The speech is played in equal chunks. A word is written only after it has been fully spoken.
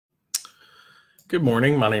Good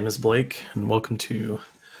morning. My name is Blake, and welcome to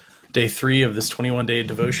day 3 of this 21-day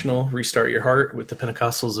devotional, Restart Your Heart with the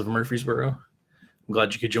Pentecostals of Murfreesboro. I'm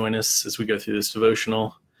glad you could join us as we go through this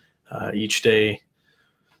devotional. Each day,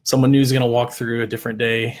 someone new is going to walk through a different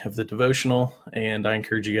day of the devotional, and I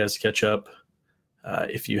encourage you guys to catch up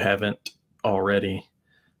if you haven't already.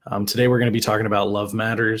 Today, we're going to be talking about love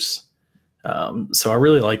matters. So I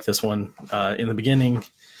really like this one. In the beginning,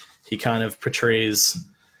 he kind of portrays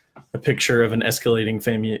a picture of an escalating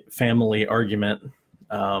family argument.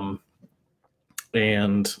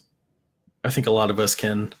 And I think a lot of us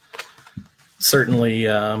can certainly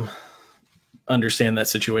understand that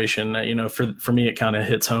situation. For me, it kind of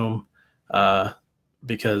hits home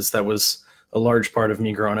because that was a large part of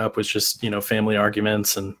me growing up was just, family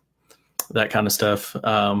arguments and that kind of stuff.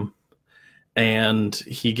 And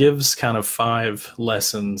he gives kind of 5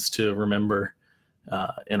 lessons to remember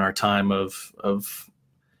in our time of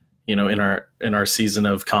in our season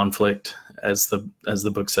of conflict, as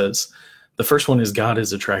the book says. The first one is God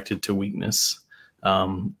is attracted to weakness.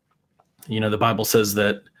 The Bible says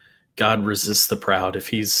that God resists the proud. If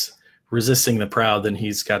he's resisting the proud, then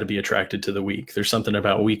he's got to be attracted to the weak. There's something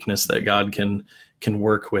about weakness that God can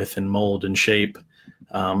work with and mold and shape.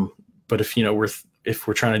 But if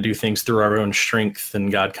we're trying to do things through our own strength, then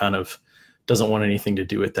God kind of doesn't want anything to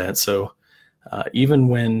do with that. So even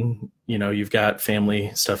when you've got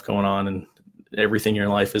family stuff going on and everything in your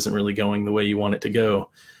life isn't really going the way you want it to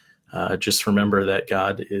go, just remember that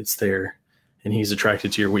God is there and he's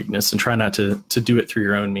attracted to your weakness, and try not to do it through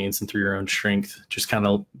your own means and through your own strength. Just kind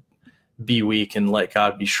of be weak and let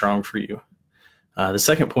God be strong for you. The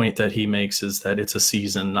second point that he makes is that it's a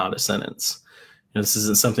season, not a sentence. This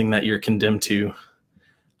isn't something that you're condemned to,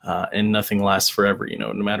 and nothing lasts forever.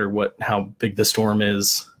 No matter how big the storm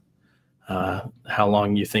is, how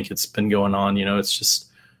long you think it's been going on, it's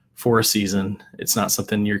just for a season. It's not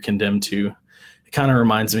something you're condemned to. It kind of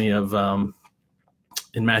reminds me of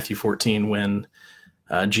in Matthew 14 when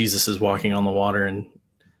Jesus is walking on the water and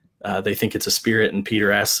they think it's a spirit, and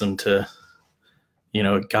Peter asks him to,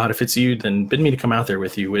 God, if it's you, then bid me to come out there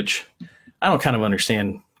with you, which I don't kind of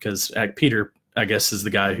understand, because Peter, I guess, is the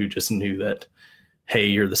guy who just knew that, hey,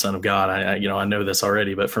 you're the Son of God. I know this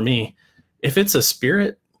already. But for me, if it's a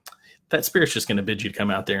spirit, that spirit's just going to bid you to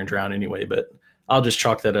come out there and drown anyway. But I'll just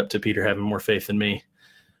chalk that up to Peter having more faith than me.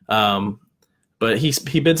 But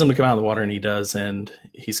he bids him to come out of the water, and he does, and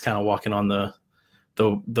he's kind of walking on the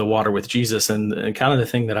water with Jesus. And kind of the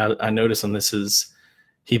thing that I notice on this is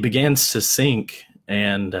he begins to sink,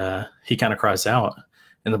 and he kind of cries out.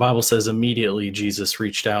 And the Bible says immediately Jesus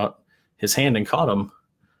reached out his hand and caught him.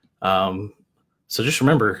 So just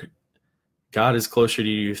remember, God is closer to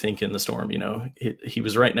you think in the storm. He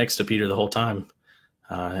was right next to Peter the whole time.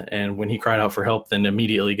 And when he cried out for help, then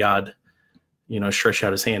immediately God, stretched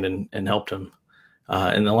out his hand and helped him.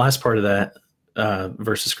 And the last part of that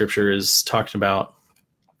verse of scripture is talking about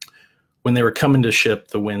when they were coming to ship,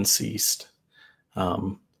 the wind ceased.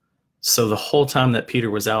 So the whole time that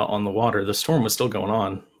Peter was out on the water, the storm was still going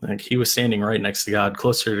on. Like, he was standing right next to God,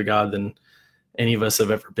 closer to God than any of us have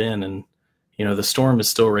ever been. And the storm is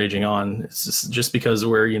still raging on. It's just because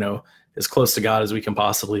we're, as close to God as we can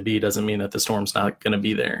possibly be doesn't mean that the storm's not going to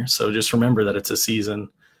be there. So just remember that it's a season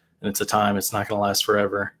and it's a time. It's not going to last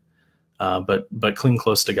forever. But cling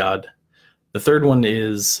close to God. The third one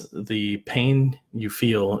is the pain you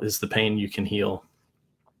feel is the pain you can heal.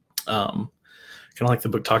 Kind of like the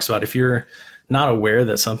book talks about, if you're not aware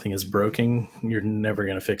that something is broken, you're never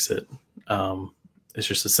going to fix it. It's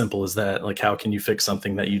just as simple as that. Like, how can you fix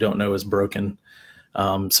something that you don't know is broken?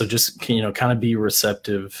 So just, kind of be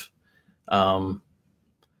receptive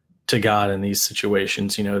to God in these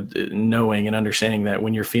situations, knowing and understanding that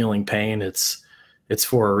when you're feeling pain, it's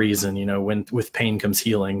for a reason. When with pain comes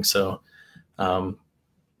healing. So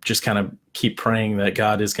just kind of keep praying that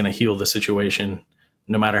God is going to heal the situation,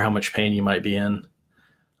 no matter how much pain you might be in.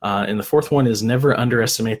 And the fourth one is never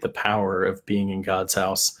underestimate the power of being in God's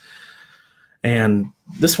house. And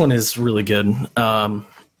this one is really good.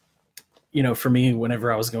 For me,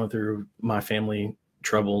 whenever I was going through my family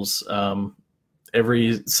troubles,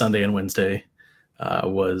 every Sunday and Wednesday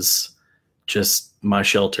was just my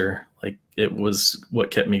shelter. Like, it was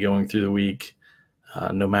what kept me going through the week,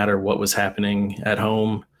 no matter what was happening at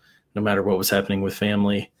home, no matter what was happening with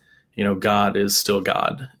family. God is still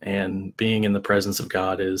God, and being in the presence of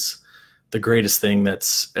God is the greatest thing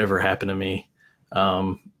that's ever happened to me.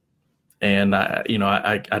 And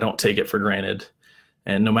I don't take it for granted.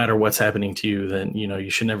 And no matter what's happening to you, then, you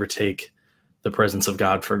should never take the presence of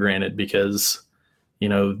God for granted, because,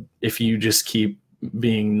 if you just keep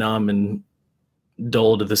being numb and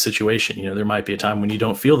dull to the situation. You know, there might be a time when you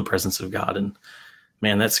don't feel the presence of God, and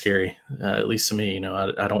man, that's scary. At least to me, you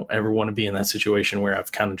know, I don't ever want to be in that situation where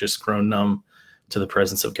I've kind of just grown numb to the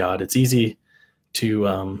presence of God. It's easy to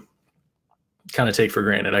kind of take for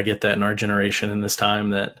granted. I get that in our generation in this time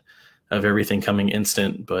that of everything coming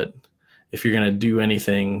instant, but if you're going to do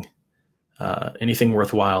anything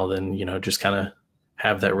worthwhile, then, you know, just kind of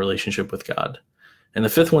have that relationship with God. And the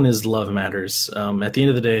fifth one is love matters. At the end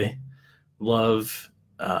of the day, love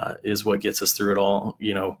is what gets us through it all.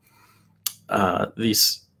 You know,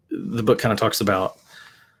 the book kind of talks about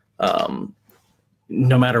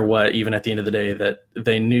no matter what, even at the end of the day, that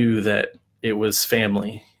they knew that it was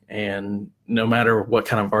family, and no matter what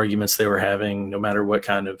kind of arguments they were having, no matter what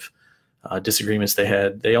kind of disagreements they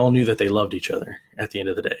had, they all knew that they loved each other at the end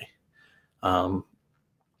of the day.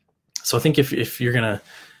 So I think if you're going to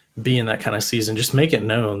be in that kind of season, just make it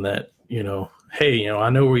known that, you know, hey, you know, I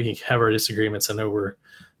know we have our disagreements. I know we're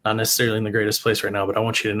not necessarily in the greatest place right now, but I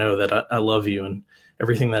want you to know that I love you, and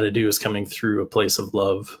everything that I do is coming through a place of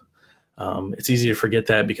love. It's easy to forget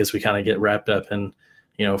that because we kind of get wrapped up in,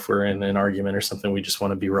 you know, if we're in an argument or something, we just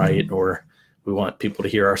want to be right, or we want people to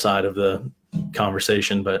hear our side of the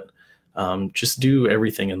conversation, but just do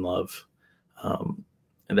everything in love.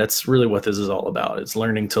 And that's really what this is all about. It's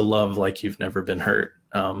learning to love like you've never been hurt.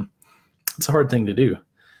 It's a hard thing to do,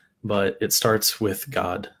 but it starts with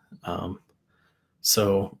God.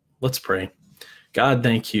 So let's pray. God,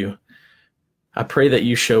 thank you. I pray that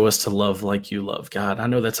you show us to love like you love, God. I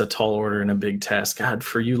know that's a tall order and a big task, God,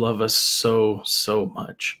 for you love us so, so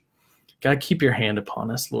much. God, keep your hand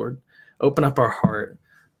upon us, Lord. Open up our heart.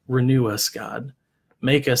 Renew us, God.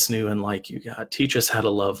 Make us new and like you, God. Teach us how to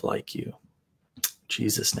love like you. In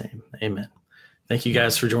Jesus' name, amen. Thank you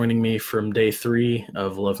guys for joining me from day 3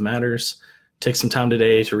 of Love Matters. Take some time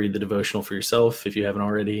today to read the devotional for yourself if you haven't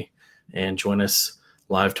already, and join us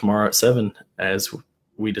live tomorrow at 7 as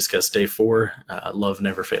we discuss day 4, Love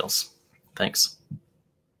Never Fails. Thanks.